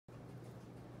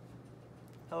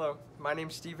Hello, my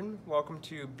name's Steven. Welcome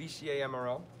to BCA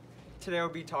MRL. Today I'll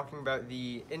be talking about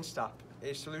the InStop,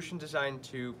 a solution designed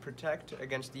to protect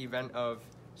against the event of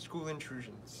school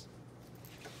intrusions.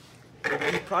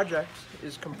 The project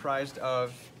is comprised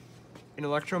of an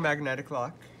electromagnetic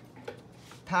lock,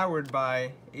 powered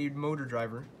by a motor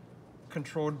driver,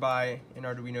 controlled by an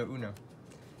Arduino Uno.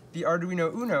 The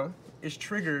Arduino Uno is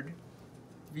triggered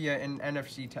via an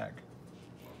NFC tag.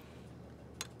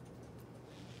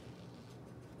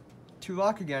 To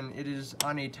lock again, it is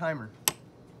on a timer.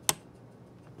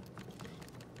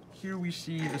 Here we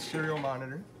see the serial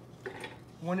monitor.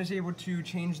 One is able to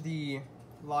change the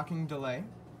locking delay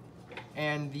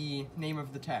and the name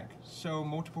of the tag, so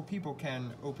multiple people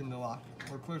can open the lock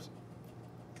or close it.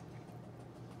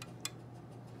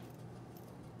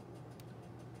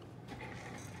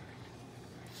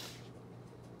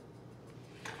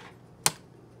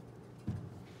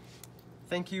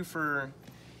 Thank you for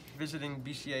visiting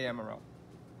BCA MRL.